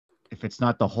if it's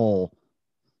not the whole,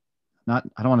 not,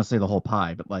 I don't want to say the whole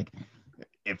pie, but like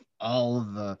if all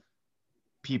of the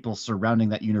people surrounding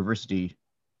that university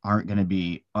aren't going to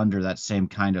be under that same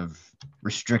kind of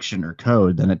restriction or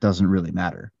code, then it doesn't really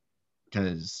matter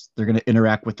because they're going to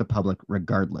interact with the public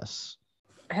regardless.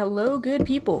 Hello, good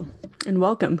people, and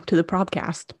welcome to the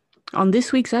Propcast. On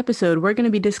this week's episode, we're going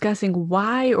to be discussing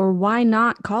why or why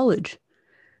not college.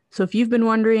 So if you've been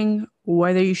wondering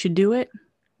whether you should do it,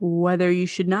 whether you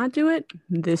should not do it,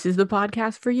 this is the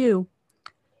podcast for you.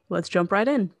 Let's jump right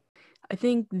in. I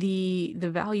think the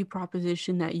value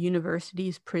proposition that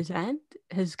universities present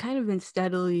has kind of been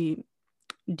steadily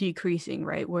decreasing,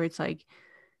 right? Where it's like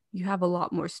you have a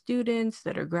lot more students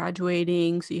that are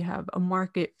graduating, so you have a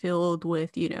market filled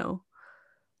with,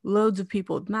 loads of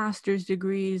people with master's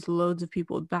degrees, loads of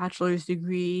people with bachelor's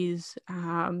degrees.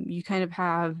 You kind of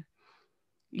have,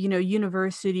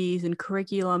 universities and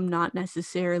curriculum not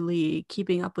necessarily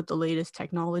keeping up with the latest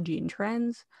technology and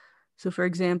trends. So, for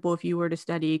example, if you were to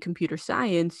study computer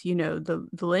science, the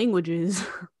languages,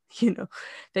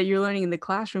 that you're learning in the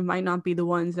classroom might not be the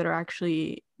ones that are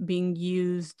actually being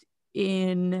used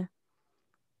in,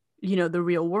 the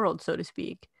real world, so to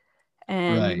speak.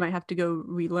 And you Right. might have to go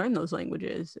relearn those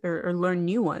languages or learn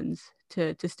new ones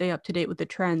to stay up to date with the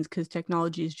trends because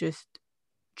technology is just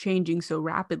changing so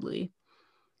rapidly.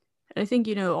 And I think,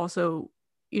 also,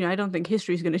 I don't think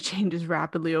history is going to change as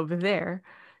rapidly over there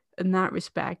in that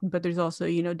respect, but there's also,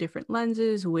 different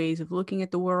lenses, ways of looking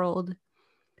at the world.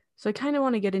 So I kind of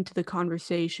want to get into the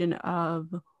conversation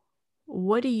of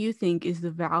what do you think is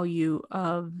the value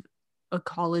of a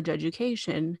college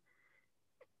education?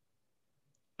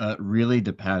 It really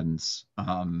depends.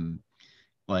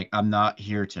 Like I'm not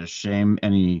here to shame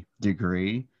any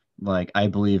degree. Like I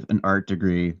believe an art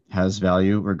degree has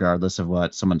value regardless of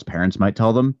what someone's parents might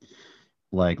tell them.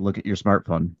 Like look at your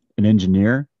smartphone. An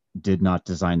engineer did not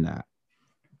design that.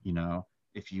 You know,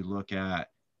 if you look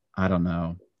at, I don't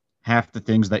know, half the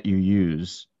things that you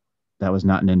use, that was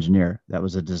not an engineer, that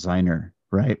was a designer,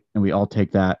 right? And we all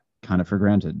take that kind of for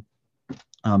granted.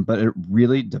 But it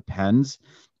really depends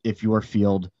if your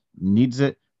field needs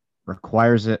it,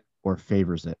 requires it, or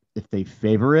favors it. If they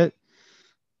favor it,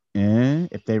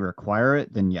 if they require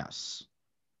it, then yes.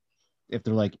 If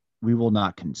they're like, we will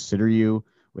not consider you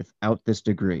without this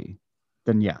degree,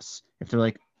 then yes. If they're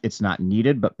like, it's not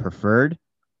needed but preferred,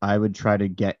 I would try to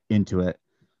get into it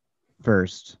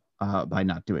first by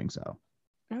not doing so.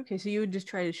 Okay, so you would just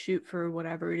try to shoot for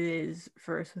whatever it is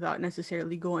first without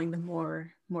necessarily going the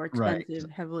more Right. expensive,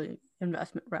 heavily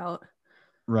investment route.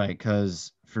 Right.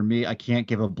 Because for me, I can't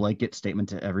give a blanket statement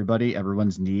to everybody.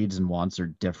 Everyone's needs and wants are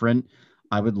different.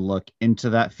 I would look into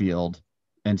that field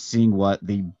and seeing what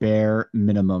the bare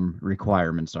minimum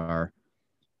requirements are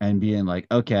and being like,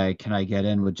 okay, can I get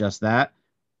in with just that?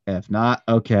 If not,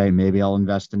 okay, maybe I'll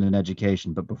invest in an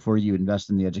education. But before you invest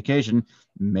in the education,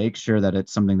 make sure that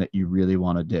it's something that you really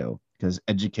want to do because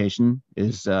education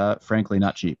is frankly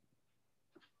not cheap.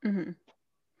 Mm-hmm.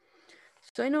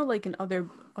 So I know, like in other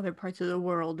parts of the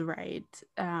world, right?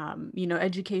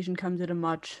 Education comes at a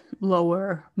much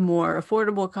lower, more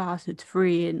affordable cost. It's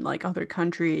free in like other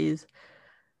countries.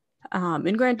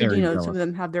 And granted, Very some of jealous.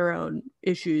 them have their own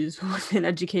issues within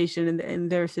education and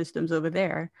their systems over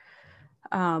there.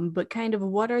 But kind of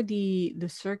what are the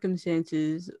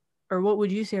circumstances, or what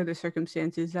would you say are the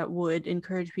circumstances that would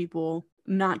encourage people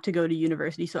not to go to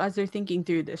university? So as they're thinking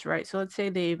through this, right? So let's say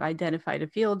they've identified a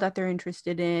field that they're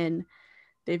interested in,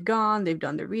 they've done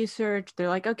the research, they're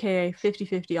like, okay,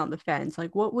 50-50 on the fence.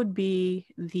 Like, what would be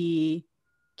the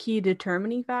key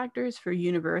determining factors for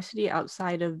university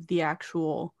outside of the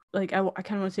actual, like, I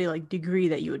kind of want to say, like, degree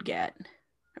that you would get,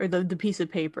 or the piece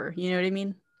of paper, you know what I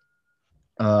mean?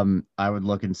 I would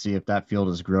look and see if that field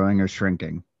is growing or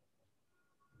shrinking.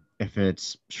 If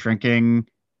it's shrinking,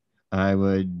 I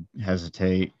would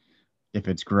hesitate. If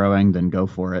it's growing, then go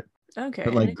for it. But Okay,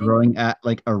 and like I think, growing at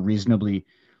like a reasonably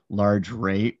large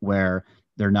rate where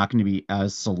they're not going to be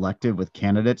as selective with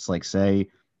candidates, like say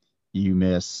you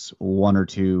miss one or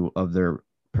two of their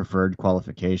preferred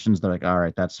qualifications, they're like, all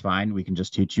right, that's fine. We can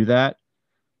just teach you that.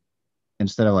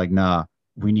 Instead of like, nah,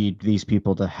 we need these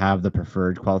people to have the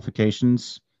preferred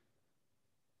qualifications. mhm.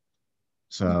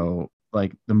 So,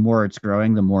 like, the more it's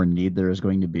growing, the more need there is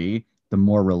going to be, the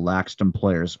more relaxed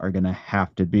employers are going to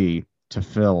have to be to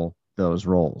fill those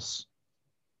roles.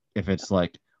 If it's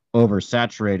like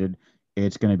oversaturated,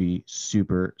 it's going to be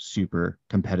super, super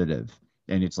competitive.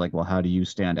 And it's like, well, how do you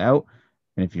stand out?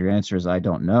 And if your answer is, I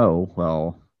don't know,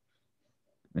 well,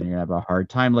 then you're going to have a hard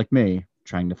time, like me,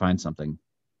 trying to find something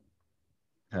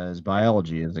because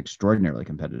biology is extraordinarily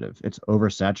competitive. It's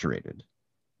oversaturated.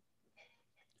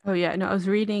 Oh yeah, no, I was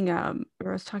reading or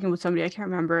I was talking with somebody, I can't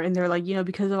remember, and they're like,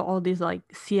 because of all these like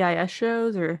CIS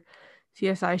shows or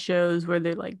CSI shows where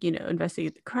they like,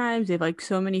 investigate the crimes, they have like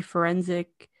so many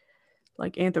forensic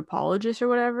like anthropologists or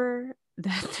whatever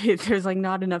that there's like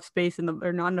not enough space in the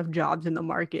or not enough jobs in the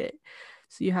market.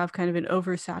 So you have kind of an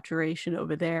oversaturation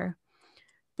over there.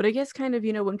 But I guess kind of,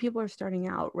 when people are starting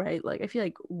out, right? Like I feel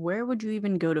like where would you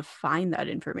even go to find that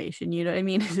information? You know what I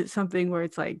mean? Is it something where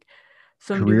it's like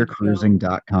somebody would go,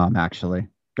 Careercruising.com, actually.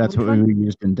 That's which what one? we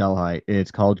used in Delhi.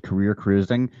 It's called Career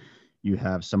Cruising. You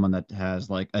have someone that has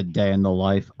like a day in the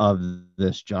life of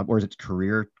this job, or is it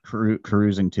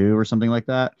Cruising too, or something like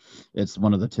that? It's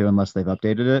one of the two, unless they've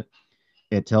updated it.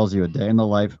 It tells you a day in the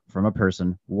life from a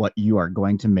person, what you are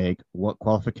going to make, what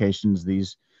qualifications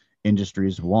these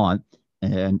industries want,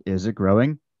 and is it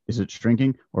growing, is it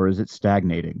shrinking, or is it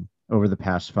stagnating over the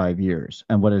past 5 years?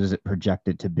 And what is it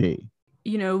projected to be?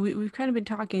 We've kind of been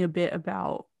talking a bit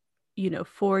about,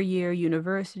 4-year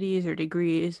universities or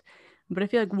degrees, but I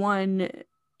feel like one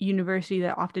university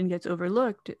that often gets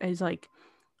overlooked is like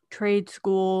trade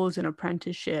schools and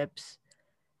apprenticeships.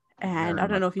 And I Very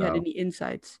don't much know if you had so. any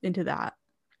insights into that.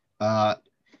 Uh,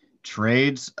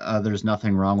 Trades, there's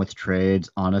nothing wrong with trades,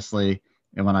 honestly.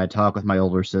 And when I talk with my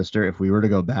older sister, if we were to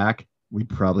go back, we'd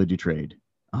probably do trade.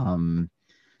 Um,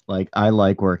 like I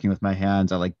like working with my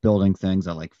hands. I like building things.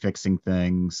 I like fixing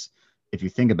things. If you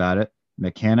think about it,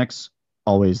 mechanics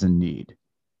always in need.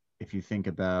 If you think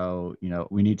about,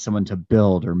 we need someone to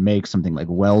build or make something like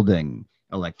welding,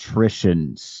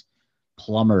 electricians,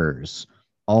 plumbers,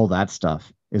 all that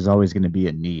stuff is always going to be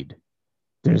a need.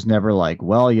 There's never like,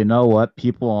 well, you know what?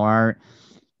 People aren't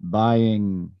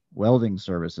buying welding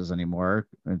services anymore.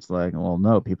 It's like, well,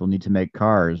 no, people need to make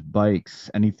cars, bikes,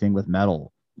 anything with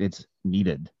metal. It's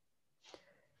needed.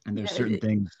 And there's Yeah, certain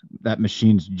things that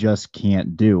machines just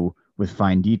can't do with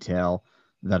fine detail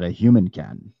that a human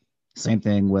can. Same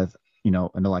thing with,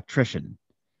 an electrician.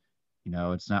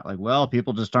 It's not like, well,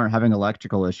 people just aren't having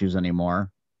electrical issues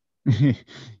anymore.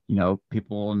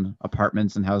 People in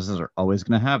apartments and houses are always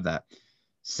going to have that.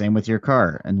 Same with your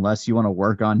car. Unless you want to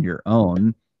work on your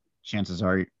own, chances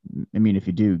are, I mean, if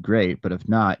you do, great. But if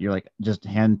not, you're like, just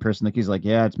hand person the keys, like,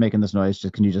 yeah, it's making this noise.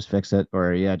 Just can you just fix it?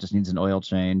 Or yeah, it just needs an oil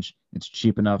change. It's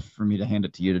cheap enough for me to hand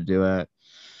it to you to do it.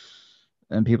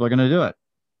 And people are going to do it.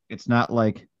 It's not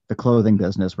like the clothing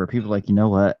business where people are like, you know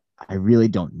what? I really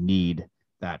don't need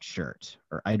that shirt,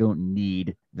 or I don't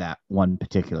need that one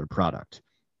particular product.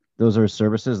 Those are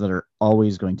services that are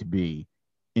always going to be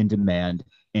in demand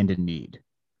and in need.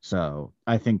 So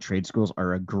I think trade schools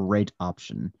are a great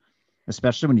option,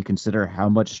 especially when you consider how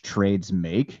much trades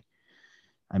make.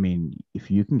 I mean, if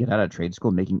you can get out of trade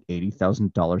school making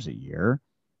 $80,000 a year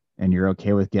and you're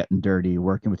okay with getting dirty,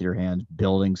 working with your hands,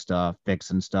 building stuff,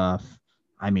 fixing stuff,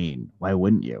 I mean, why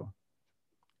wouldn't you?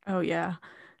 oh yeah.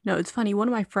 No, it's funny. One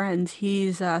of my friends,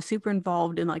 he's super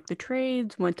involved in like the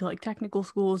trades, went to like technical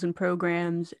schools and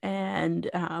programs, and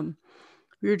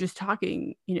we were just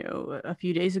talking, a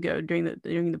few days ago during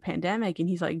the pandemic, and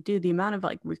he's like, dude, the amount of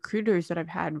like recruiters that I've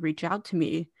had reach out to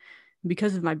me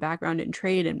because of my background in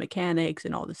trade and mechanics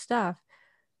and all this stuff.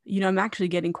 I'm actually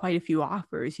getting quite a few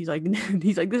offers. He's like,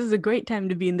 he's like, this is a great time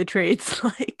to be in the trades,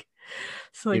 like,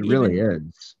 so like It really even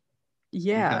is because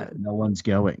yeah, no one's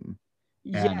going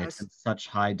and it's yes. in such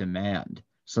high demand.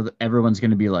 So that everyone's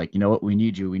going to be like, you know what, we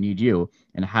need you, we need you.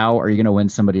 And how are you going to win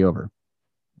somebody over?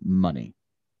 Money.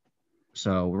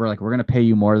 So we're like, we're going to pay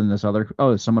you more than this other.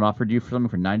 Oh, someone offered you for something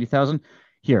for 90,000.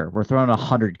 Here, we're throwing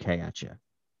 100K at you.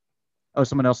 Oh,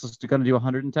 someone else is going to do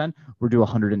 110. We're do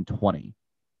 120.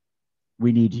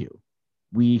 We need you.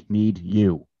 We need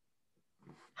you.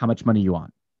 How much money you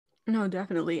want? No,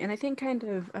 definitely. And I think kind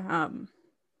of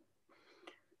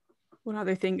one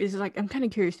other thing is like I'm kind of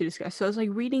curious to discuss. So I was like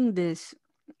reading this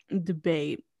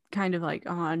debate kind of like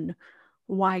on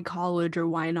why college or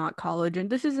why not college. And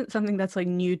this isn't something that's like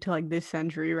new to like this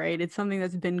century, right? It's something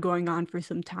that's been going on for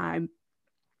some time.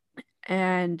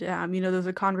 And there's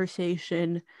a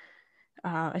conversation.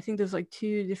 I think there's like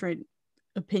two different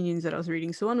opinions that I was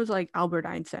reading. So one was like Albert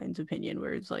Einstein's opinion,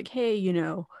 where it's like, hey,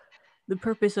 the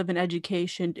purpose of an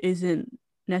education isn't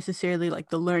necessarily like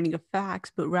the learning of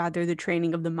facts, but rather the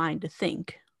training of the mind to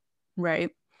think, right?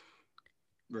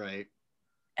 Right.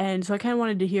 And so I kind of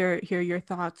wanted to hear your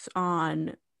thoughts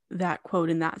on that quote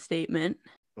in that statement.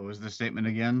 What was the statement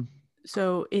again?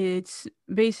 So it's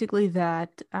basically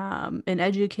that an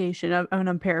education, and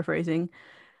I'm paraphrasing.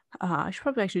 I should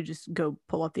probably actually just go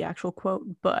pull up the actual quote,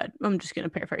 but I'm just going to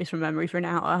paraphrase from memory for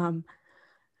now.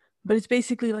 But it's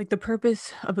basically like the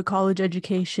purpose of a college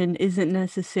education isn't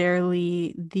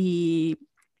necessarily the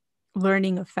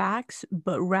learning of facts,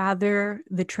 but rather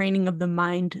the training of the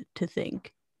mind to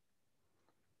think.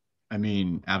 I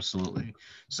mean, absolutely.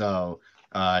 So,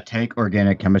 take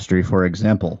organic chemistry, for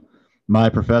example. My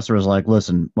professor was like,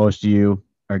 listen, most of you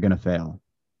are going to fail,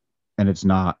 and it's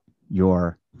not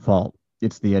your fault.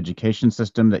 It's the education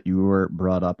system that you were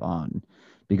brought up on.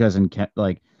 Because,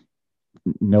 like,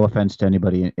 no offense to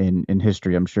anybody in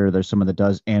history, I'm sure there's someone that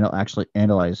does actually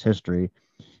analyze history,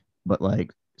 but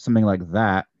like something like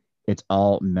that, it's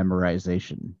all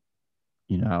memorization,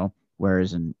 you know?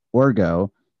 Whereas in Orgo,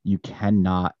 you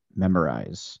cannot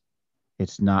memorize.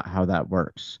 It's not how that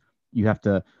works. You have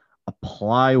to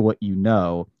apply what you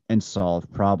know and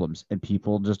solve problems. And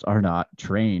people just are not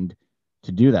trained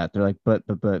to do that. They're like, but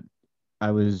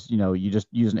I was, you just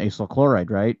use an acyl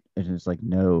chloride, right? And it's like,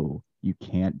 no, you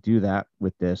can't do that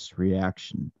with this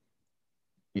reaction.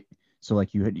 It- so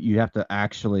like you have to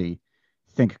actually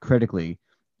think critically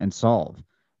and solve.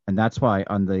 And that's why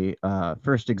on the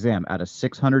first exam out of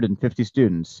 650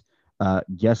 students,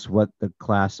 guess what the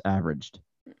class averaged?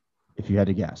 If you had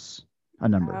to guess a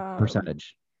number, Um,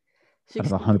 percentage out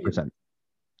of 62, 100%.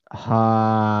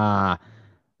 Ha,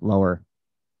 lower,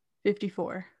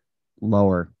 54,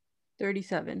 lower,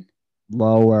 37,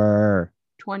 lower,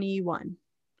 21,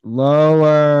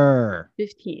 lower.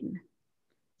 15.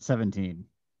 17.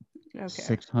 Okay.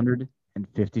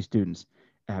 650 students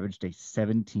averaged a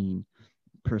 17%.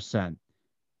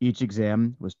 Each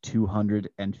exam was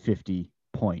 250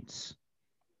 points.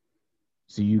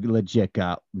 So you legit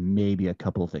got maybe a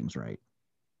couple of things right.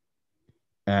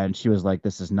 And she was like,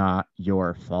 this is not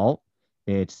your fault.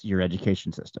 It's your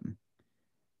education system.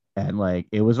 And like,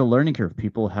 it was a learning curve.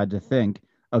 People had to think,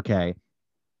 okay,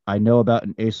 I know about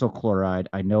an acyl chloride.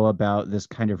 I know about this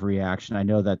kind of reaction. I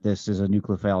know that this is a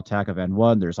nucleophile attack of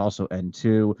N1. There's also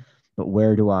N2, but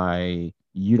where do I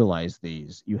utilize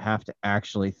these? You have to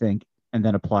actually think and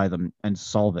then apply them and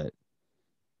solve it.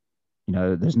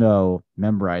 There's no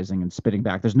memorizing and spitting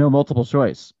back. There's no multiple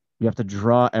choice. You have to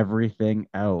draw everything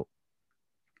out.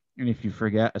 And if you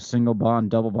forget a single bond,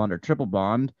 double bond, or triple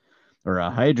bond, or a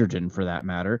hydrogen for that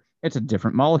matter, it's a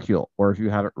different molecule. Or if you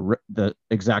have the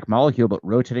exact molecule but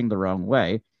rotating the wrong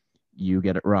way, you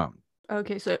get it wrong.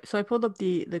 Okay, so I pulled up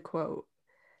the quote,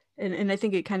 and I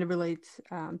think it kind of relates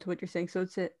to what you're saying. So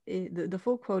the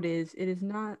full quote is, "It is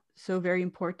not so very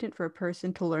important for a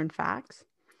person to learn facts.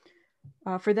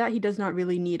 For that, he does not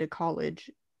really need a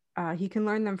college. He can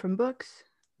learn them from books.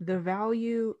 The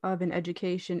value of an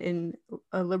education in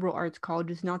a liberal arts college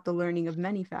is not the learning of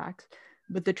many facts,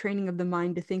 but the training of the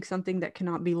mind to think something that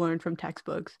cannot be learned from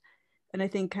textbooks." And I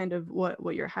think kind of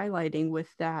what you're highlighting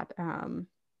with that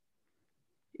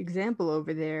example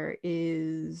over there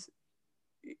is,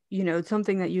 it's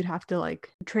something that you'd have to like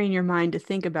train your mind to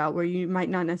think about, where you might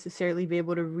not necessarily be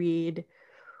able to read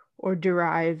or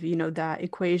derive, that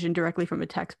equation directly from a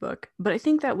textbook. But I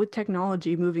think that with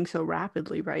technology moving so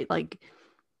rapidly, right? Like,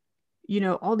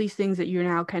 all these things that you're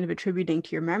now kind of attributing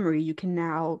to your memory, you can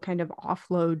now kind of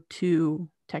offload to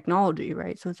technology,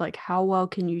 right? So it's like, how well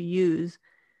can you use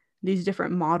these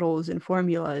different models and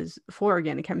formulas for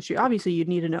organic chemistry? Obviously, you'd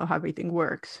need to know how everything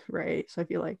works, right? So I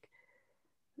feel like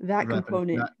that Right, but it's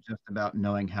component. not just about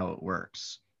knowing how it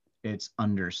works. It's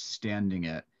understanding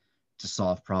it to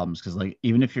solve problems. Because like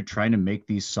even if you're trying to make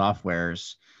these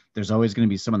softwares, there's always going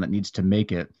to be someone that needs to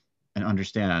make it and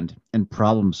understand and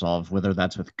problem solve, whether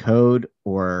that's with code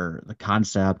or the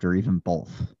concept or even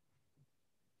both.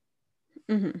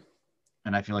 Mhm.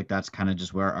 And I feel like that's kind of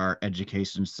just where our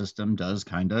education system does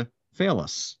kind of fail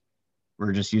us.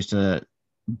 We're just used to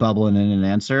bubbling in an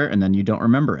answer and then you don't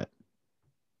remember it.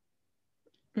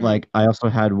 Mm. Like I also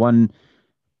had one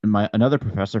my another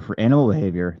professor for animal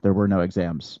behavior, there were no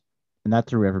exams. And that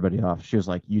threw everybody off. She was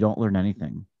like, "You don't learn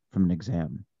anything from an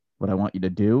exam. What I want you to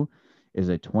do is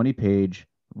a 20-page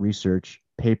research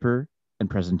paper and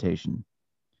presentation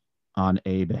on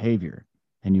a behavior.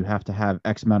 And you have to have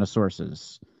X amount of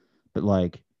sources." But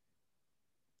like,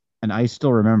 and I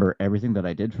still remember everything that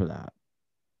I did for that.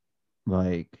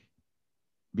 Like,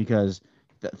 because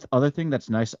the other thing that's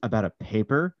nice about a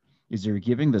paper is you're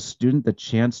giving the student the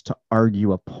chance to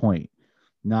argue a point.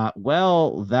 Not,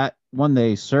 well, that one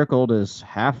they circled is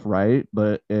half right,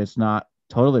 but it's not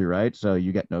totally right, so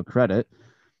you get no credit.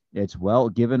 It's, well,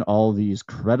 given all these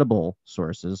credible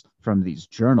sources from these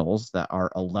journals that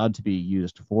are allowed to be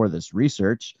used for this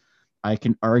research, I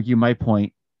can argue my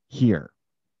point here.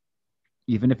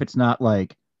 Even if it's not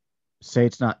like, say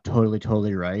it's not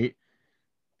totally right.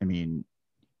 I mean,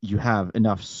 you have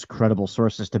enough credible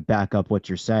sources to back up what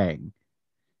you're saying.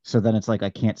 So then it's like,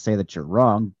 I can't say that you're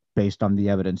wrong based on the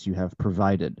evidence you have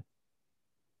provided.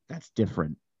 That's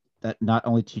different. that not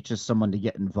only teaches someone to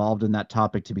get involved in that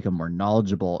topic to become more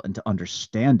knowledgeable and to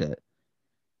understand it,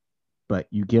 but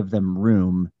you give them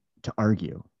room to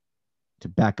argue, to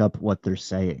back up what they're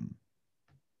saying.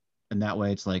 And that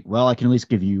way it's like, well, I can at least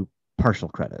give you partial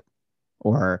credit.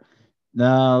 Or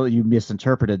no, you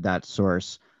misinterpreted that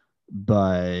source,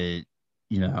 but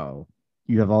you know,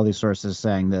 you have all these sources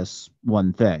saying this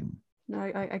one thing. No,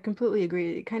 I completely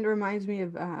agree. It kind of reminds me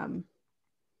of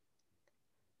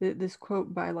this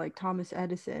quote by like Thomas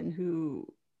Edison, who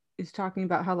is talking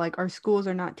about how like our schools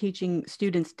are not teaching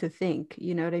students to think,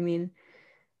 you know what I mean?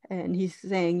 And he's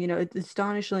saying, you know, it's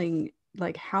astonishing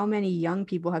like how many young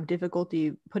people have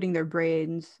difficulty putting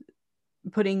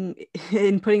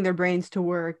putting their brains to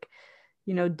work,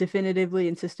 you know, definitively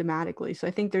and systematically. So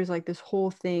I think there's like this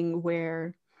whole thing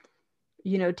where,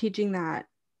 you know, teaching that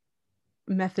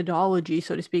methodology,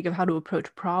 so to speak, of how to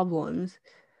approach problems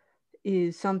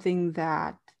is something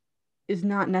that is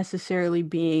not necessarily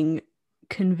being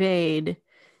conveyed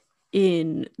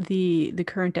in the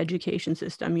current education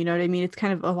system. You know what I mean? It's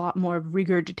kind of a lot more of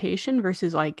regurgitation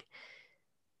versus like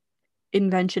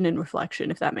invention and reflection,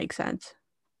 if that makes sense.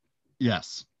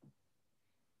 Yes.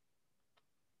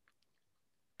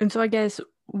 And so I guess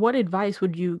what advice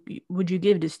would you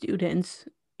give to students?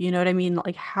 You know what I mean?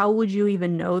 Like how would you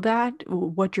even know that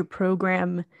what your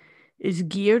program is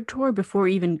geared toward before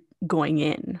even going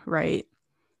in, right?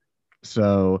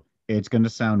 So it's going to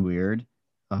sound weird,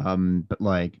 but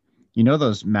like,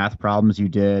 those math problems you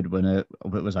did when it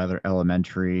was either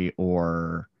elementary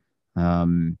or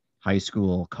high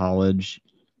school, college,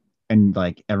 and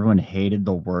like everyone hated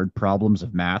the word problems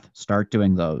of math. Start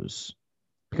doing those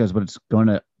because what it's going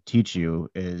to teach you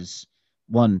is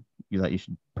one, that you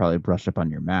should probably brush up on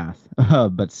your math,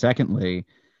 but secondly,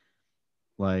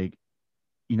 like,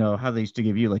 how they used to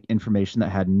give you like information that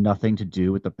had nothing to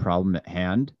do with the problem at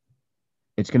hand.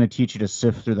 It's going to teach you to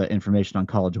sift through the information on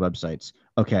college websites.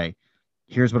 Okay,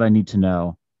 here's what I need to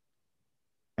know.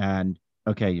 And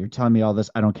okay, you're telling me all this.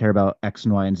 I don't care about X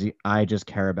and Y and Z. I just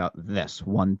care about this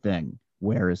one thing.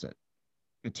 Where is it?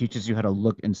 It teaches you how to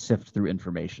look and sift through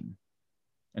information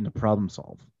and to problem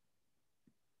solve.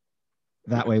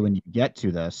 That way, when you get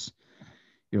to this,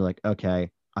 you're like,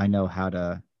 okay, I know how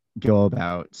to go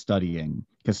about studying.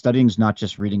 Because studying is not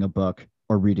just reading a book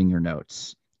or reading your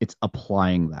notes, it's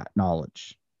applying that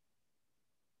knowledge.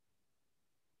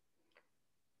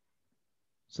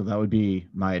 So that would be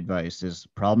my advice is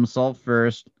problem solve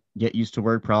first, get used to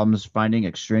word problems, finding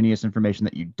extraneous information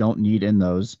that you don't need in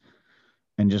those,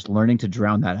 and just learning to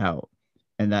drown that out.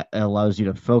 And that allows you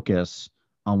to focus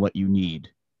on what you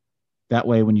need. That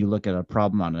way, when you look at a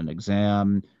problem on an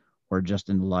exam or just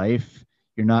in life,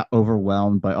 you're not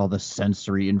overwhelmed by all the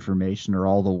sensory information or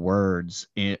all the words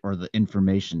or the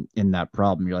information in that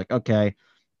problem. You're like, okay,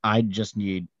 I just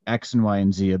need X and Y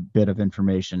and Z, a bit of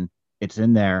information. It's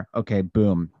in there. Okay,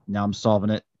 boom. Now I'm solving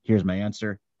it. Here's my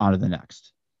answer. On to the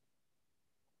next.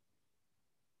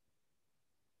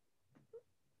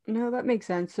 No, that makes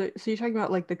sense. So you're talking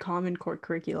about like the Common Core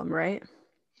curriculum, right?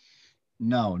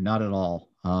 No, not at all.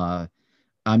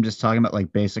 I'm just talking about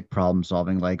like basic problem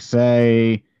solving. Like,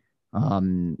 say,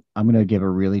 I'm gonna give a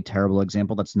really terrible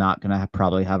example that's not gonna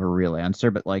probably have a real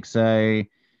answer, but like, say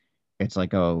it's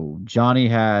like, oh, Johnny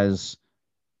has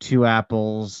two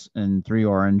apples and three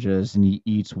oranges, and he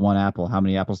eats one apple. How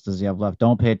many apples does he have left?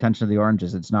 Don't pay attention to the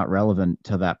oranges. It's not relevant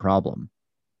to that problem.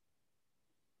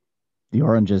 The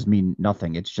oranges mean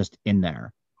nothing. It's just in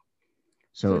there.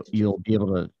 So So it's just you'll be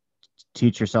able to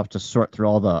teach yourself to sort through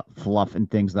all the fluff and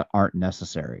things that aren't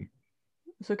necessary.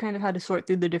 so kind of how to sort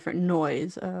through the different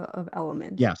noise of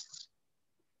elements. Yes,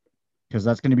 because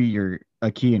that's going to be your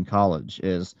a key in college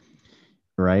is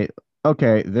right.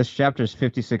 Okay, this chapter is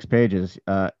 56 pages.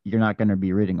 You're not going to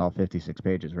be reading all 56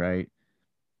 pages, right?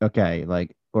 Okay,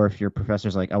 like, or if your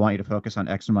professor's like, I want you to focus on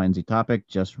X and Y and Z topic,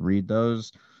 just read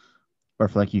those. Or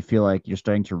if like you feel like you're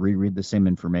starting to reread the same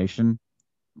information,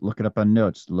 look it up on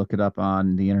notes, look it up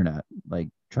on the internet, like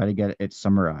try to get it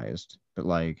summarized, but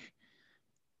like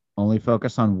only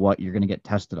focus on what you're going to get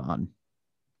tested on.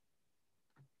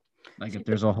 Like See, if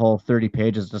there's a whole 30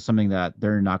 pages to something that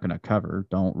they're not going to cover,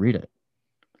 don't read it.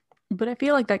 but I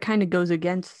feel like that kind of goes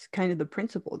against kind of the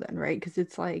principle then, right? Because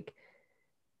it's like,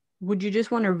 would you just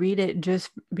want to read it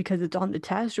just because it's on the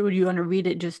test, or would you want to read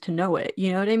it just to know it?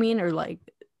 You know what I mean? Or like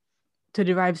to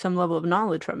derive some level of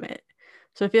knowledge from it.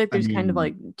 So I feel like I there's kind of mean,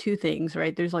 like two things,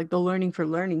 right? There's like the learning for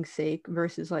learning's sake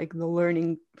versus like the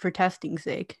learning for testing's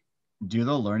sake. do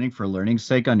the learning for learning's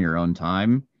sake on your own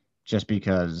time, just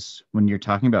because when you're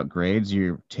talking about grades,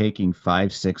 you're taking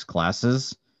 5, 6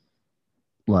 classes.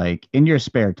 Like in your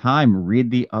spare time,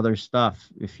 read the other stuff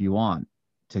if you want.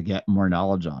 to get more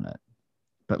knowledge on it.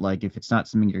 But like if it's not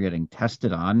something you're getting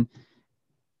tested on,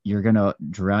 you're gonna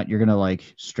drown. You're gonna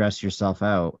like stress yourself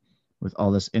out with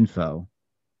all this info.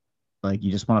 Like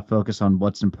you just want to focus on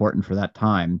what's important for that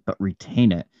time, but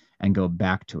retain it and go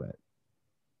back to it.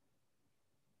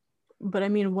 But I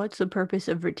mean, what's the purpose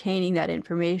of retaining that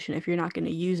information if you're not going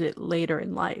to use it later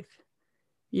in life?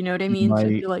 You know what I You mean? So I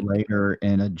might feel like, later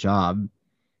in a job,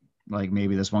 like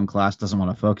maybe this one class doesn't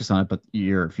want to focus on it, but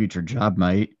your future job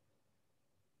might.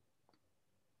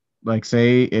 Like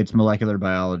say it's molecular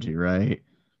biology, right?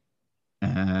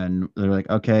 And they're like,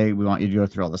 okay, we want you to go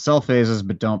through all the cell phases,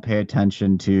 but don't pay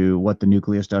attention to what the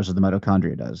nucleus does or the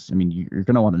mitochondria does. I mean, you're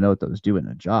going to want to know what those do in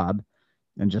a job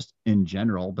and just in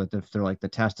general. But if they're like the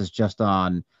test is just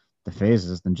on the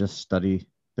phases, then just study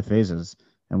the phases.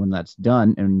 And when that's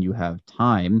done and you have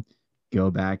time, go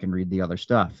back and read the other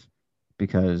stuff.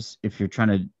 Because if you're trying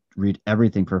to read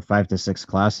everything for 5 to 6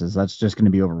 classes, that's just going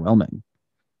to be overwhelming.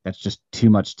 That's just too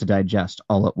much to digest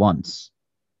all at once.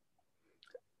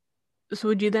 so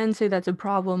would you then say that's a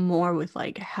problem more with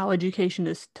like how education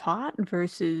is taught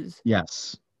versus,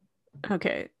 Yes.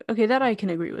 okay, okay, that I can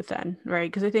agree with then, right?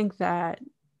 Because I think that,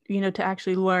 to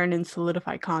actually learn and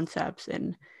solidify concepts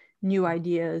and new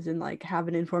ideas and like have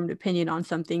an informed opinion on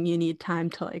something, you need time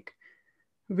to like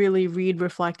really read,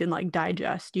 reflect, and like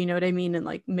digest, you know what I mean? And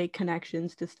like make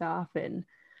connections to stuff and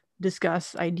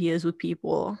discuss ideas with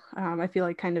people. I feel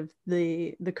like kind of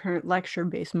the current lecture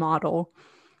based model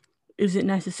isn't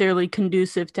necessarily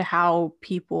conducive to how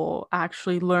people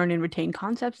actually learn and retain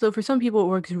concepts. Though for some people, it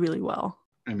works really well.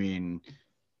 I mean,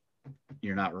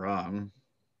 you're not wrong.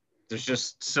 There's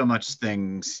just so much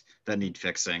things that need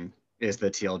fixing, is the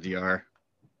TLDR.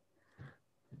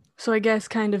 So I guess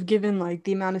kind of given like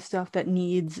the amount of stuff that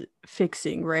needs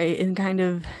fixing, right? And kind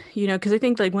of, because I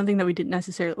think like one thing that we didn't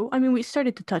necessarily, I mean, we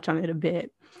started to touch on it a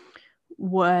bit,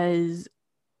 was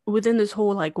within this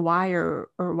whole like why or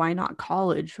why not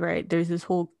college, right? There's this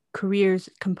whole careers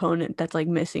component that's like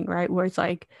missing, right? Where it's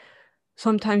like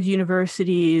sometimes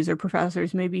universities or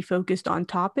professors may be focused on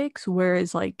topics,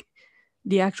 whereas like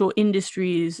the actual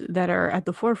industries that are at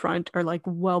the forefront are like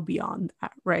well beyond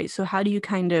that, right? So how do you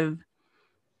kind of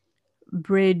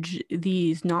bridge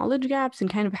these knowledge gaps and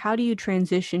kind of how do you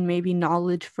transition maybe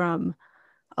knowledge from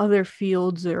other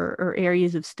fields or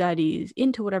areas of studies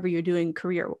into whatever you're doing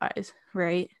career wise,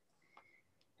 right?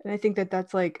 And I think that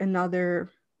that's like another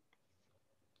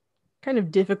kind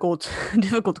of difficult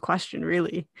difficult question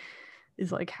really,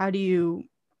 is like how do you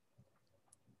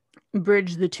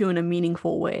bridge the two in a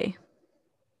meaningful way,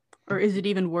 or is it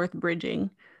even worth bridging,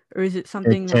 or is it It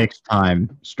something that, takes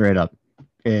time, straight up.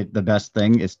 The best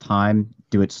thing is time.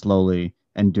 Do it slowly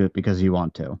and do it because you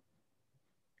want to.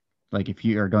 Like if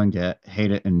you are going to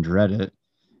hate it and dread it,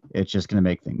 it's just going to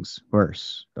make things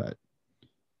worse. But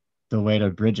the way to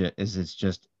bridge it is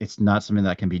it's not something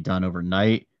that can be done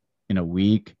overnight, in a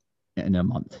week, in a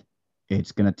month.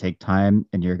 It's going to take time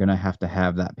and you're going to have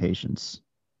that patience.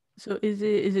 so is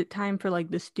it time for like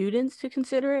the students to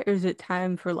consider it, or is it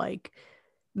time for like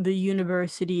the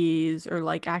universities or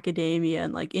like academia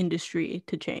and like industry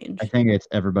to I change? think it's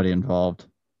everybody involved.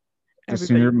 The Everybody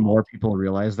sooner more involved. people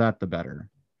realize that, the better.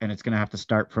 And it's going to have to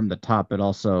start from the top, but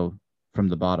also from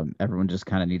the bottom. Everyone just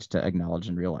kind of needs to acknowledge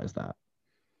and realize that.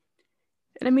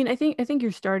 And I mean, I think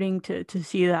you're starting to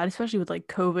see that, especially with like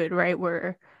COVID, right?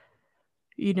 Where,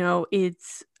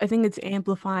 it's I think it's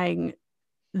amplifying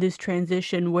this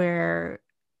transition where,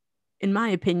 in my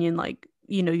opinion, like,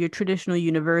 your traditional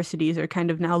universities are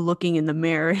kind of now looking in the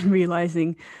mirror and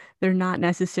realizing they're not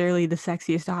necessarily the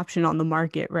sexiest option on the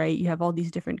market, right? You have all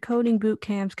these different coding boot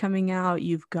camps coming out.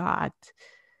 You've got,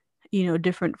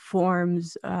 different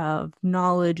forms of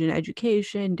knowledge and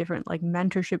education, different like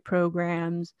mentorship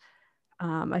programs.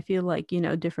 I feel like,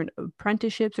 different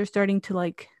apprenticeships are starting to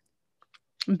like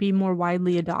be more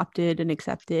widely adopted and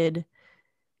accepted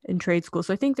in trade school.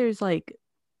 So I think there's like,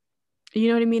 you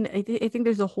know what I mean? I think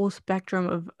there's a whole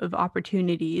spectrum of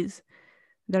opportunities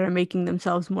that are making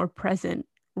themselves more present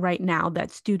right now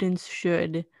that students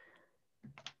should,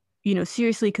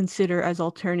 seriously consider as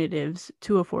alternatives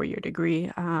to a 4-year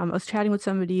degree. I was chatting with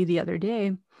somebody the other day,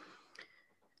 and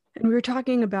we were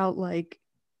talking about like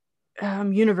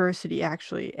university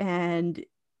actually. And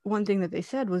one thing that they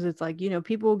said was it's like,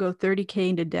 people go 30K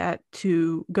into debt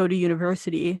to go to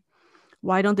university.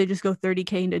 Why don't they just go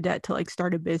 30K into debt to like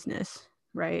start a business,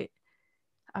 right?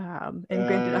 And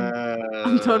granted,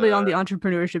 I'm totally on Uh, the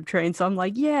entrepreneurship train, so I'm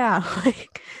like, yeah,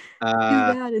 like do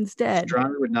uh, that instead.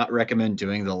 Strongly would not recommend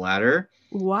doing the latter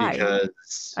Why?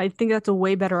 because, I think that's a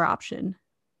way better option.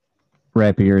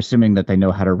 right, but you're assuming that they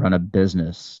know how to run a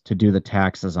business to do the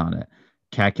taxes on it.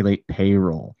 calculate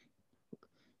payroll.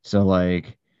 So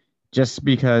like just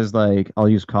because like I'll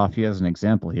use coffee as an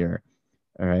example here.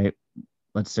 All right.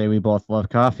 Let's say we both love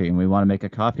coffee and we want to make a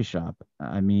coffee shop.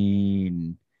 I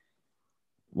mean,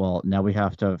 well, now we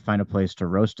have to find a place to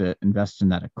roast it, invest in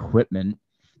that equipment,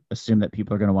 assume that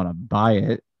people are going to want to buy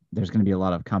it. There's going to be a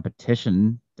lot of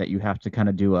competition that you have to kind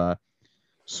of do a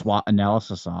SWOT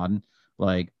analysis on.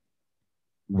 Like,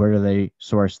 where do they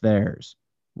source theirs?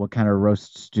 What kind of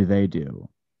roasts do they do?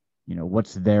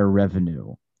 What's their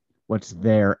revenue? What's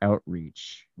their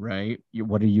outreach, right?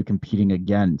 What are you competing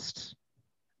against?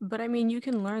 But I mean, you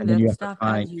can learn And then you that have to stuff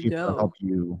find as you people to go. help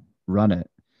you run it.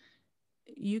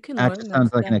 You can That learn just that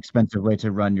sounds like an stuff. expensive way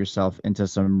to run yourself into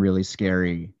some really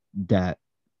scary debt.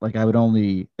 Like I would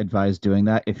only advise doing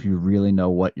that if you really know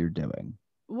what you're doing.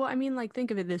 Well, I mean, like,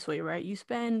 think of it this way, right? You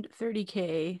spend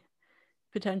 30K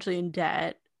potentially in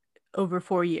debt over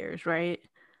 4 years, right?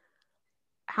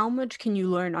 How much can you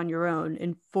learn on your own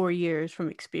in 4 years from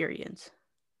experience,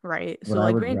 right? What So, I like,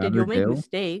 would granted, rather you'll make do,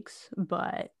 mistakes,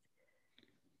 but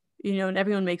and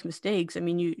everyone makes mistakes. I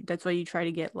mean, that's why you try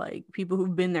to get like people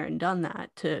who've been there and done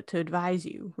that to advise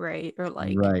you, right? Or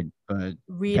like right, but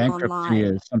read bankruptcy online.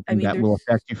 is I something mean, that will there's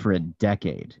affect you for a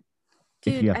decade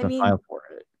if dude, you have I to mean, file for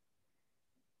it.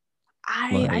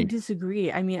 I Like,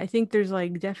 disagree. I mean, I think there's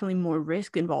like definitely more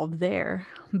risk involved there,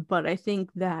 but I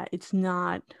think that it's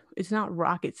not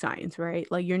rocket science, right?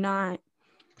 Like you're not,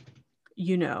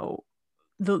 you know,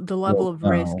 the well, level of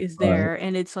risk no, is but there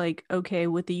and it's like okay,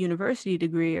 with the university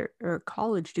degree or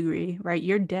college degree, right?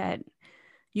 You're dead.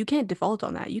 You can't default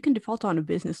on that. You can default on a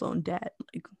business loan debt.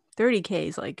 Like 30K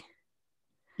is like,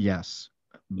 yes,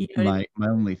 you know what I mean? my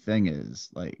only thing is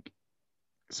like,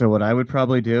 so what I would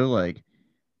probably do, like,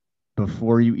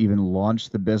 before you even launch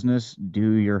the business,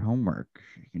 do your homework.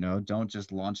 Don't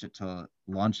just launch it to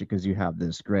launch it because you have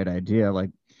this great idea.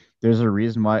 Like, there's a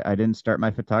reason why I didn't start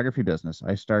my photography business.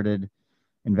 I started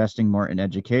investing more in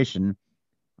education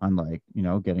on, like,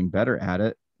 getting better at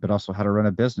it, but also how to run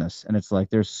a business. And it's like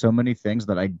there's so many things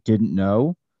that I didn't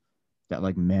know that,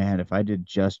 like, man, if I did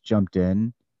just jumped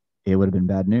in, it would have been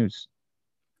bad news.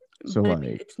 So But I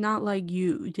mean, like, it's not like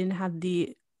you didn't have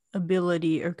the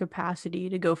ability or capacity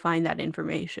to go find that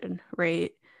information,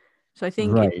 right? So I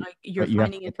think it's right, like you're but you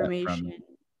have to finding get that from. information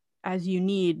as you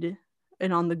need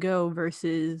and on the go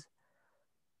versus,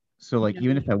 So you like, know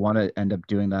what I even if mean? I want to end up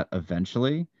doing that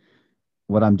eventually,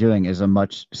 what I'm doing is a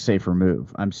much safer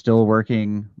move. I'm still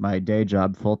working my day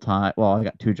job full time. Well, I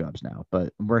got two jobs now,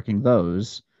 but I'm working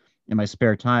those. In my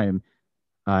spare time,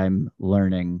 I'm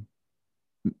learning,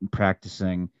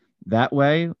 practicing. That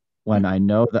way, when Mhm. I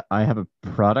know that I have a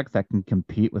product that can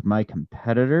compete with my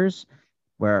competitors,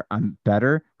 where I'm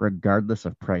better regardless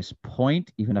of price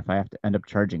point, even if I have to end up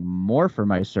charging more for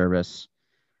my service,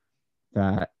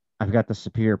 that I've got the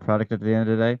superior product at the end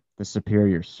of the day, the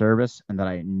superior service, and that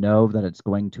I know that it's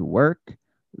going to work.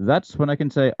 That's when I can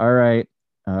say, all right,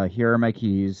 here are my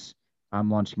keys. I'm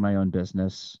launching my own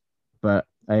business, but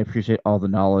I appreciate all the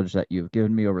knowledge that you've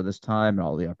given me over this time and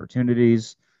all the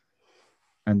opportunities.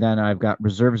 And then I've got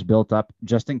reserves built up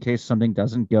just in case something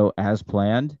doesn't go as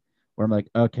planned, where I'm like,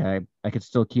 okay, I could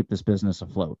still keep this business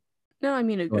afloat. No, I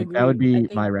mean, Like, that would agreed. I be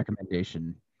my think,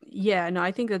 recommendation. yeah, no,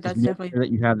 I think that Just that's make definitely, sure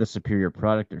that you have the superior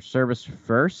product or service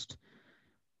first.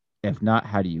 If not,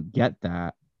 how do you get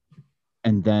that?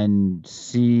 And then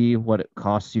see what it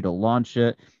costs you to launch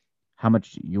it. How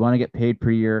much you want to get paid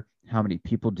per year? How many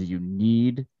people do you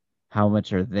need? How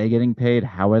much are they getting paid?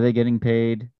 How are they getting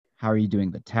paid? How are you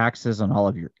doing the taxes on all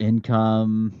of your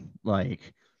income?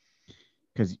 Like,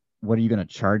 because what are you going to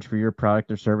charge for your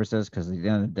product or services? Because at the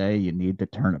end of the day, you need to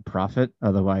turn a profit.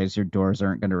 Otherwise, your doors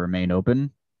aren't going to remain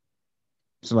open.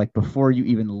 So, like, before you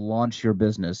even launch your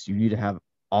business, you need to have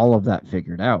all of that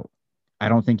figured out. I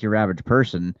don't think your average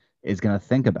person is going to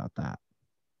think about that.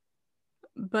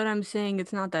 but I'm saying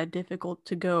it's not that difficult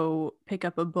to go pick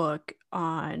up a book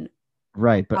on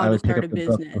Right, but how I to would pick start up a the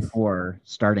book business. before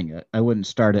starting it. I wouldn't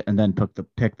start it and then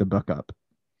pick the book up.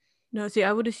 No, see,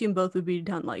 I would assume both would be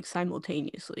done like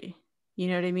simultaneously. You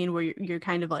know what I mean? Where you're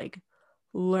kind of like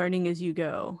learning as you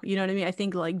go. You know what I mean? I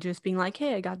think like just being like,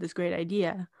 hey, I got this great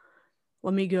idea.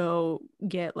 Let me go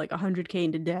get like 100K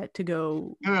into debt to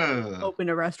go Ugh. open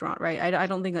a restaurant, right? I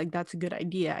don't think like that's a good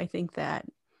idea. I think that,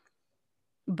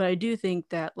 but I do think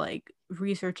that like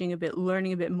researching a bit,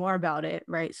 learning a bit more about it,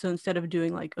 right? So instead of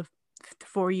doing like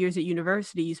 4 years at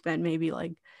university, you spend maybe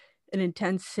like an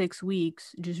intense 6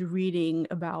 weeks just reading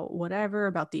about whatever,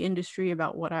 about the industry,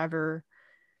 about whatever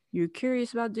you're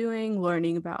curious about doing,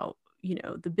 learning about,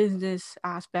 the business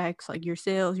aspects, like your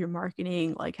sales, your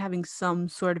marketing, like having some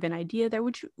sort of an idea there,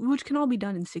 which can all be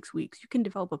done in 6 weeks. You can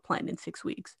develop a plan in 6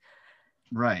 weeks.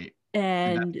 Right.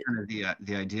 And that's And kind of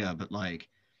the idea, but like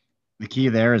the key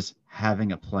there is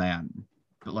having a plan.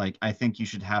 But like I think you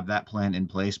should have that plan in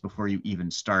place before you even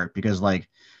start, because like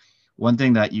one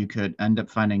thing that you could end up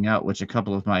finding out, which a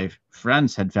couple of my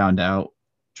friends had found out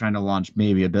trying to launch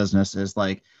maybe a business, is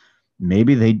like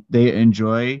maybe they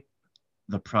enjoy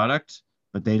the product,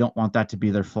 but they don't want that to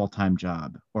be their full-time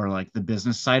job, or like the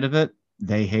business side of it,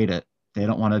 they hate it. They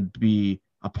don't want to be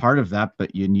a part of that,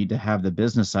 but you need to have the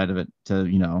business side of it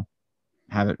to,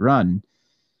 have it run.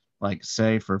 Like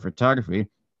say for photography,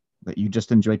 that you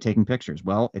just enjoy taking pictures.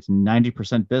 Well, it's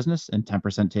 90% business and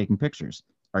 10% taking pictures.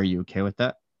 Are you okay with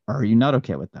that? Or are you not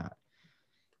okay with that?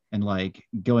 And like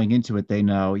going into it, they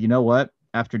know, you know what?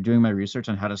 After doing my research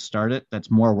on how to start it, that's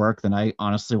more work than I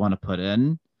honestly want to put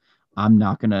in. I'm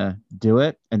not going to do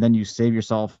it. And then you save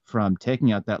yourself from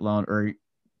taking out that loan or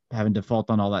having default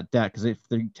on all that debt. Because if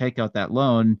they take out that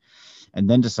loan and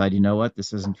then decide, you know what,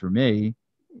 this isn't for me,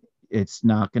 it's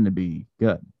not going to be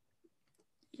good.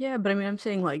 yeah, but I mean, I'm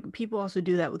saying like people also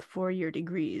do that with 4-year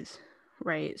degrees,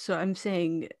 right? So I'm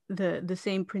saying the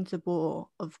same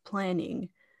principle of planning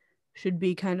should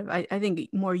be kind of, I think,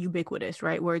 more ubiquitous,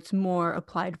 right? Where it's more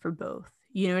applied for both.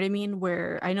 You know what I mean?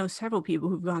 Where I know several people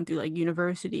who've gone through like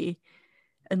university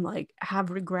and like have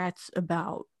regrets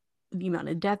about the amount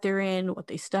of debt they're in, what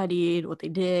they studied, what they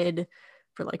did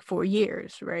for like 4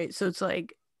 years, right? So it's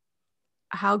like,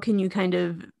 how can you kind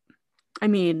of, I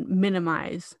mean,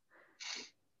 minimize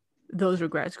those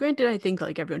regrets? Granted, I think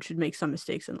like everyone should make some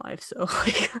mistakes in life. So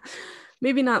like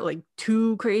maybe not like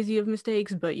too crazy of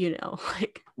mistakes, but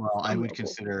like Well, I some would level.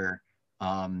 consider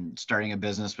starting a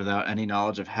business without any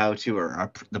knowledge of how to,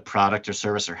 or the product or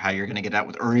service, or how you're going to get out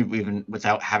with, or even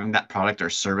without having that product or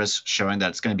service showing that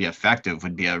it's going to be effective,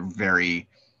 would be a very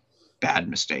bad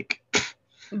mistake.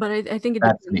 But I think it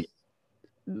That's me.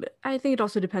 depends. I think it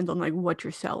also depends on like what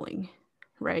you're selling,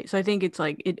 right? So I think it's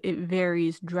like it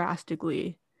varies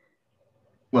drastically.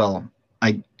 Well,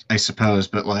 I suppose,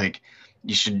 but like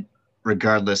you should,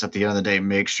 regardless, at the end of the day,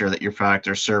 make sure that your product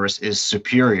or service is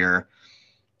superior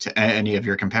to any of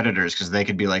your competitors, because they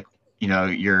could be like,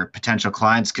 your potential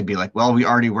clients could be like, well, we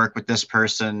already work with this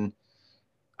person,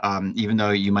 even though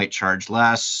you might charge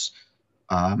less.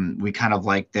 We kind of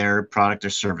like their product or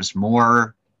service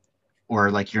more, or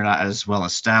like you're not as well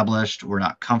established. We're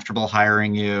not comfortable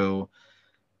hiring you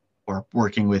or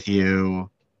working with you.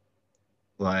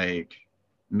 Like,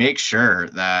 make sure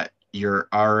that you're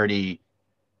already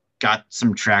got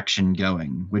some traction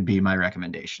going, would be my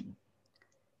recommendation.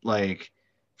 Like,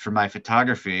 for my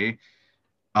photography,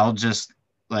 I'll just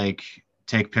like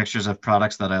take pictures of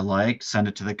products that I like, send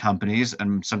it to the companies,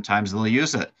 and sometimes they'll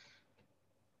use it.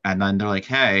 And then they're like,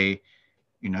 hey,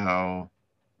 you know,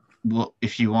 well,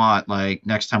 if you want, like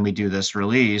next time we do this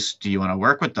release, do you want to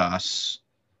work with us?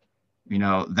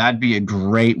 That'd be a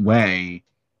great way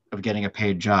of getting a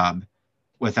paid job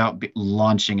without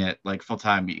launching it like full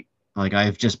time. Like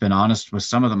I've just been honest with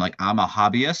some of them. Like I'm a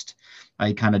hobbyist.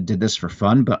 I kind of did this for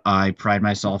fun, but I pride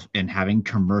myself in having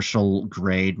commercial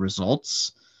grade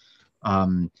results.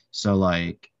 So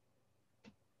like,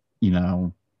 you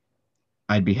know,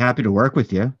 I'd be happy to work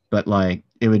with you, but like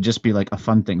it would just be like a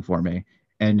fun thing for me.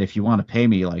 And if you want to pay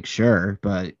me, like sure,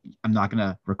 but I'm not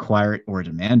gonna require it or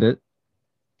demand it.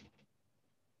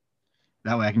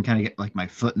 That way I can kind of get like my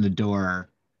foot in the door,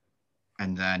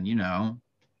 and then,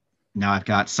 now I've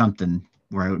got something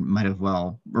where I might have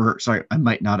well, or sorry, I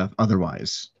might not have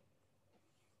otherwise,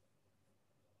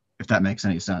 if that makes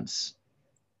any sense.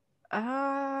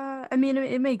 I mean,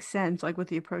 it makes sense, like with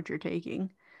the approach you're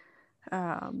taking.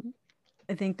 Um,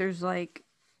 I think there's like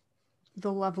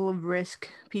the level of risk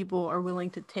people are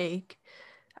willing to take.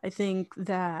 I think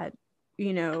that,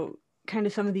 you know, kind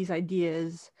of some of these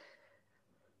ideas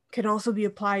can also be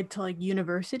applied to like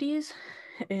universities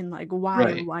and like why or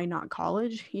Right. why not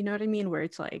college. You know what I mean? Where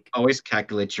it's like, Always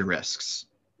calculate your risks.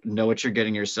 Know what you're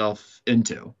getting yourself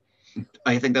into.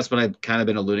 I think that's what I've kind of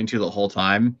been alluding to the whole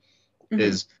time mhm.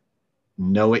 is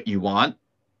know what you want.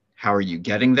 How are you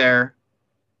getting there?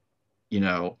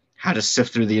 How to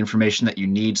sift through the information that you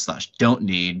need slash don't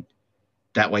need.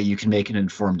 That way you can make an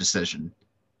informed decision.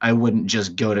 I wouldn't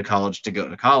just go to college,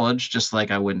 just like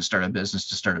I wouldn't start a business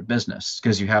to start a business,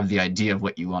 because you have the idea of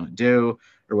what you want to do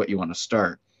or what you want to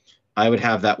start. I would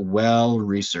have that well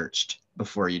researched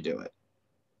before you do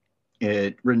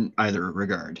it. In either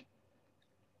regard,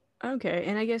 Okay.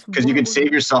 And I guess because you what can would,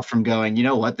 save yourself from going, you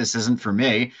know what, this isn't for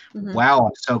me. mhm. Wow,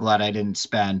 I'm so glad I didn't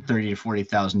spend $30,000 to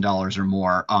 $40,000 or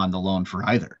more on the loan for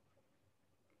either.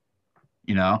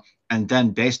 you know? And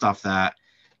then based off that,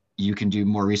 you can do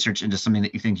more research into something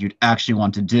that you think you'd actually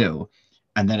want to do.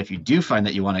 And then if you do find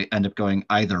that you want to end up going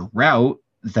either route,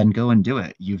 then go and do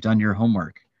it. You've done your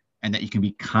homework and that you can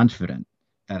be confident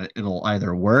that it'll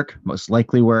either work, most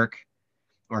likely work,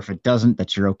 or if it doesn't,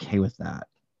 that you're okay with that,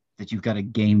 that you've got a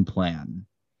game plan.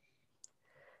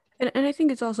 And I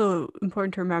think it's also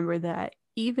important to remember that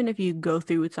even if you go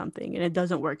through with something and it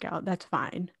doesn't work out, that's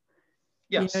fine.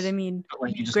 You know what I Yes. mean? But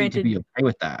like you just need to Granted, be okay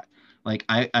with that. Like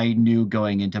I knew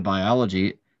going into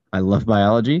biology, I love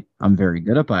biology. I'm very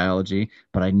good at biology,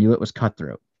 but I knew it was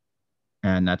cutthroat.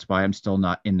 And that's why I'm still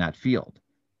not in that field.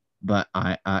 But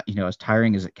as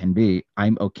tiring as it can be,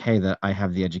 I'm okay that I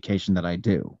have the education that I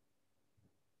do.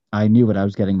 I knew what I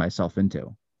was getting myself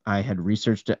into. I had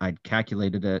researched it, I'd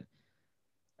calculated it,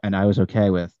 and I was okay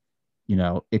with,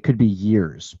 it could be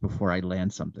years before I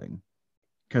land something.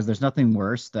 Because there's nothing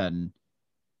worse than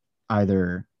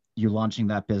either you launching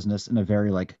that business in a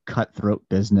very like cutthroat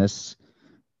business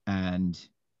and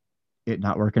it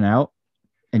not working out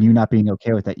and you mhm. not being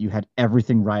okay with that. You had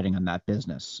everything riding on that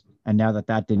business. And now that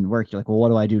that didn't work, you're like, well, what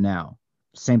do I do now?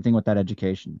 Same thing with that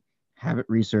education. Have it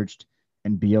researched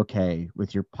and be okay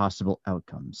with your possible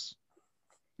outcomes,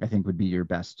 I think would be your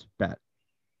best bet.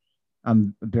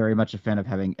 I'm very much a fan of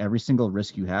having every single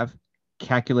risk you have,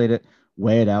 calculate it,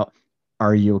 weigh it out.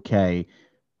 Are you okay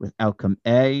with outcome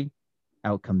A,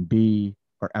 outcome B,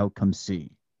 or outcome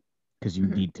C? Because you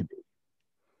Mhm. need to be.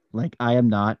 Like, I am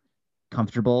not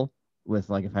comfortable with,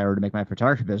 like, if I were to make my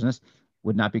photography business,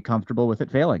 would not be comfortable with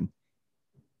it failing.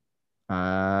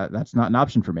 That's not an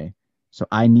option for me. So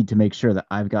I need to make sure that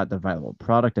I've got the viable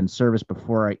product and service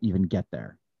before I even get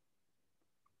there.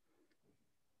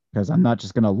 Because I'm not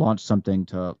just going to launch something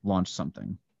to launch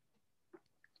something.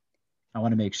 I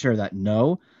want to make sure that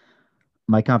no,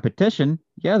 my competition,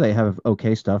 yeah, they have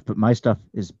okay stuff, but my stuff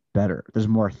is better. There's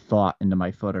more thought into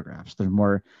my photographs. There's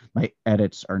more, my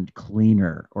edits are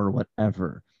cleaner or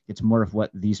whatever. It's more of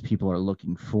what these people are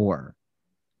looking for.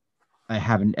 I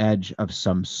have an edge of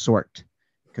some sort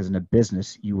because in a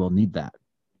business, you will need that.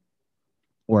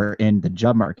 Or in the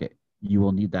job market, you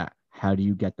will need that. How do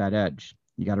you get that edge?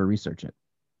 You got to research it.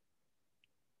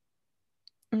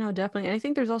 No, definitely. And I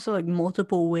think there's also like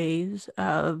multiple ways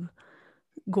of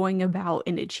going about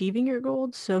and achieving your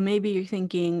goals. So maybe you're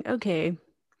thinking, okay,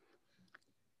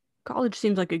 college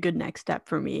seems like a good next step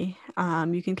for me.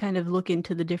 You can kind of look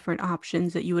into the different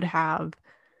options that you would have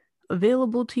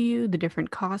available to you, the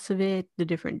different costs of it, the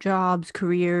different jobs,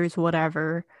 careers,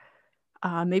 whatever.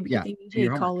 Maybe you're Yeah, thinking, do hey,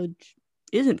 your homework. college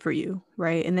isn't for you,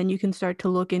 right? And then you can start to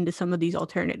look into some of these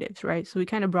alternatives, right? So we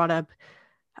kind of brought up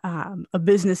a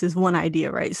business is one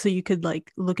idea, right? So you could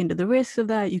like look into the risks of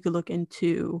that. You could look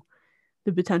into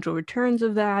the potential returns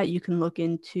of that. You can look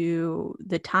into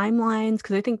the timelines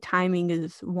because I think timing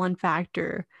is one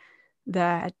factor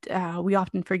that we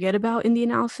often forget about in the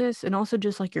analysis, and also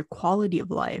just like your quality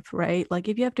of life, right? Like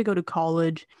if you have to go to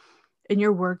college and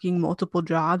you're working multiple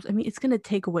jobs, I mean, it's going to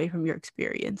take away from your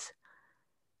experience.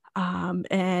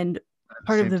 And But at the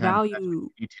part of same the time, that's what value,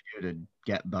 you need to do to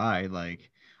get by.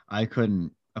 Like, I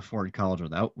couldn't afford college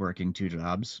without working two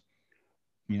jobs,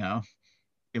 you know?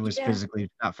 It was yeah,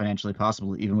 physically not financially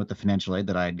possible, even with the financial aid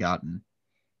that I had gotten.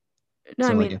 no, I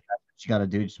So, like, mean, if that's what you got to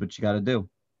do, just what you got to do.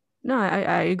 no,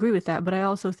 I agree with that, but I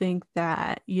also think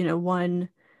that, one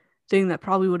thing that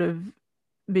probably would have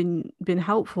been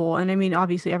helpful, and I mean,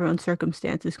 obviously everyone's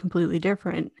circumstance is completely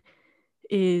different,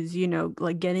 is,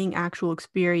 like getting actual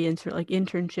experience or like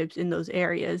internships in those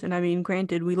areas. And I mean,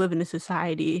 granted, we live in a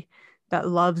society that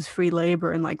loves free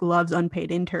labor and like loves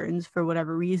unpaid interns for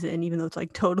whatever reason, even though it's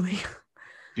like totally,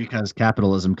 Because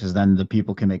capitalism, because then the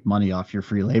people can make money off your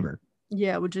free labor.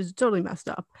 yeah, which is totally messed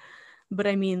up. But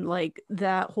I mean, like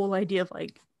that whole idea of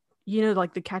like,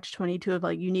 like the catch 22 of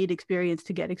like you need experience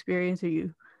to get experience,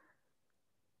 or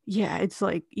yeah, it's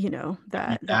like, I mean,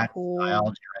 that that's whole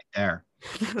biology right there.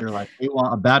 They're like, we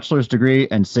want a bachelor's degree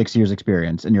and 6 years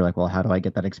experience. And you're like, well, how do I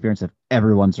get that experience if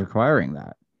everyone's requiring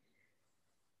that?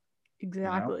 You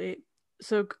know? exactly.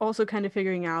 So also kind of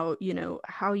figuring out,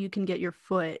 how you can get your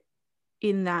foot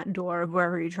in that door of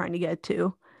wherever you're trying to get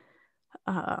to,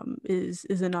 is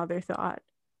another thought.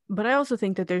 But I also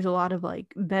think that there's a lot of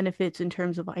like benefits in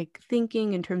terms of like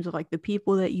thinking, in terms of like the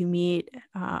people that you meet.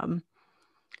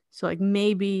 So like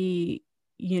maybe,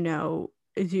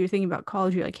 as you're thinking about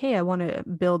college, you're like, hey, I want to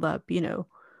build up, a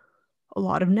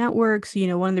lot of networks.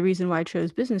 One of the reasons why I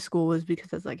chose business school was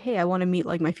because it's like, hey, I want to meet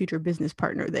like my future business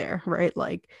partner there, right?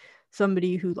 Like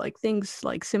somebody who like thinks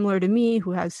like similar to me,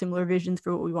 who has similar visions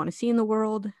for what we want to see in the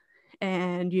world.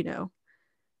 And,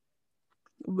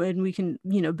 when we can,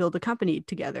 build a company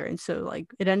together. And so like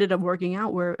it ended up working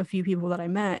out where a few people that I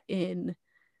met in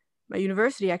my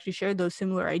university actually shared those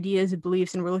similar ideas and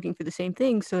beliefs and we're looking for the same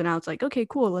thing. So now it's like, okay,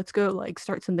 cool, let's go like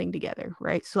start something together,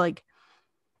 right? So like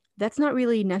that's not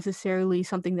really necessarily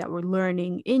something that we're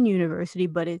learning in university,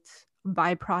 but it's a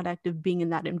byproduct of being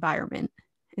in that environment.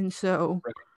 And so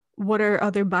what are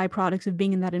other byproducts of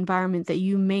being in that environment that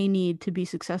you may need to be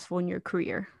successful in your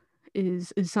career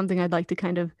is something I'd like to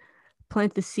kind of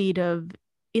plant the seed of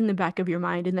in the back of your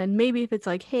mind. And then maybe if it's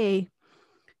like, hey,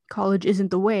 college isn't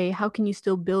the way, how can you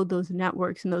still build those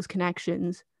networks and those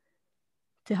connections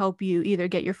to help you either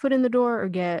get your foot in the door or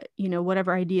get,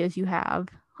 whatever ideas you have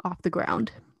off the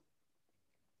ground?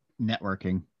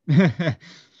 Networking.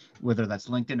 Whether that's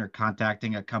LinkedIn or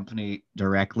contacting a company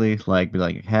directly, like be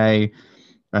like, hey,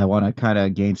 I want to kind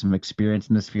of gain some experience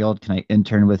in this field. Can I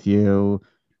intern with you?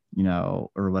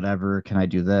 Or whatever. Can I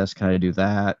do this? Can I do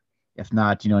that? If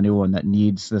not, anyone that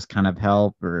needs this kind of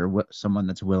help or someone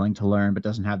that's willing to learn but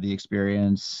doesn't have the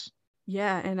experience.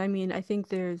 Yeah, and I mean, I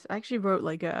think I actually wrote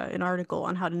like an article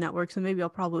on how to network, so maybe I'll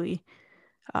probably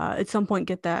at some point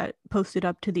get that posted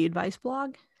up to the advice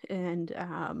blog. And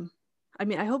I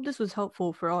mean, I hope this was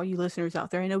helpful for all you listeners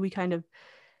out there. I know we kind of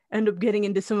end up getting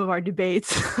into some of our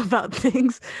debates about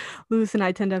things. Lewis and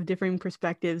I tend to have differing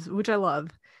perspectives, which I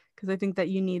love because I think that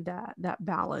you need that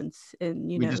balance and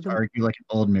We just the argue like an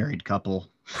old married couple.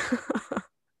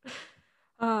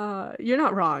 you're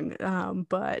not wrong.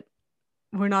 But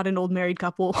we're not an old married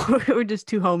couple. We're just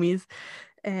two homies.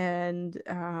 And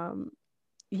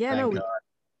yeah, no, Thank God.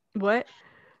 what?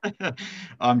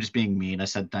 I'm just being mean. I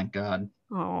said thank God.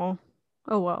 Oh,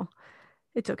 oh well,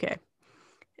 it's okay.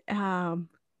 Um,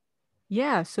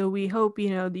 yeah, so we hope,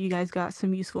 that you guys got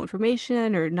some useful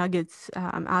information or nuggets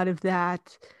out of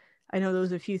that. I know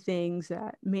those are a few things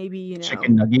that maybe,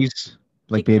 Chicken nuggies,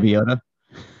 like chicken Baby nuggets.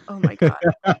 Yoda. Oh my God,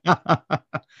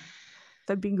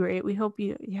 that'd be great. We hope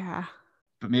yeah.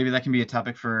 But maybe that can be a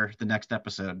topic for the next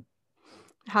episode.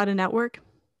 How to network?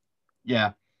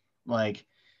 Yeah, like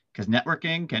because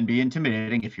networking can be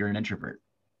intimidating if you're an introvert.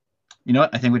 You know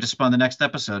what? I think we just spun the next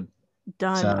episode.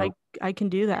 Done. So I can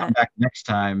do come that. back next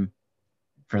time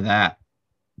for that.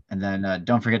 And then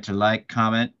don't forget to like,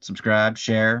 comment, subscribe,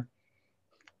 share.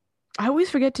 I always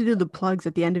forget to do the plugs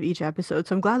at the end of each episode,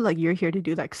 so I'm glad like you're here to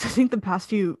do that because I think the past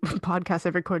few podcasts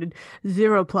I've recorded,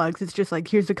 zero plugs. It's just like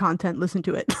here's the content, listen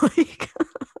to it. Like,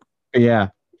 But yeah,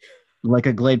 like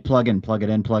a Glade plugin, plug it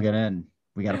in, plug it in.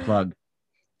 We got a plug.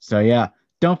 So yeah,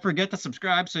 don't forget to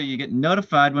subscribe so you get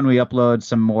notified when we upload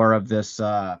some more of this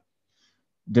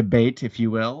debate, if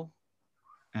you will.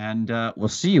 And we'll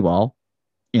see you all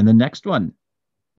in the next one.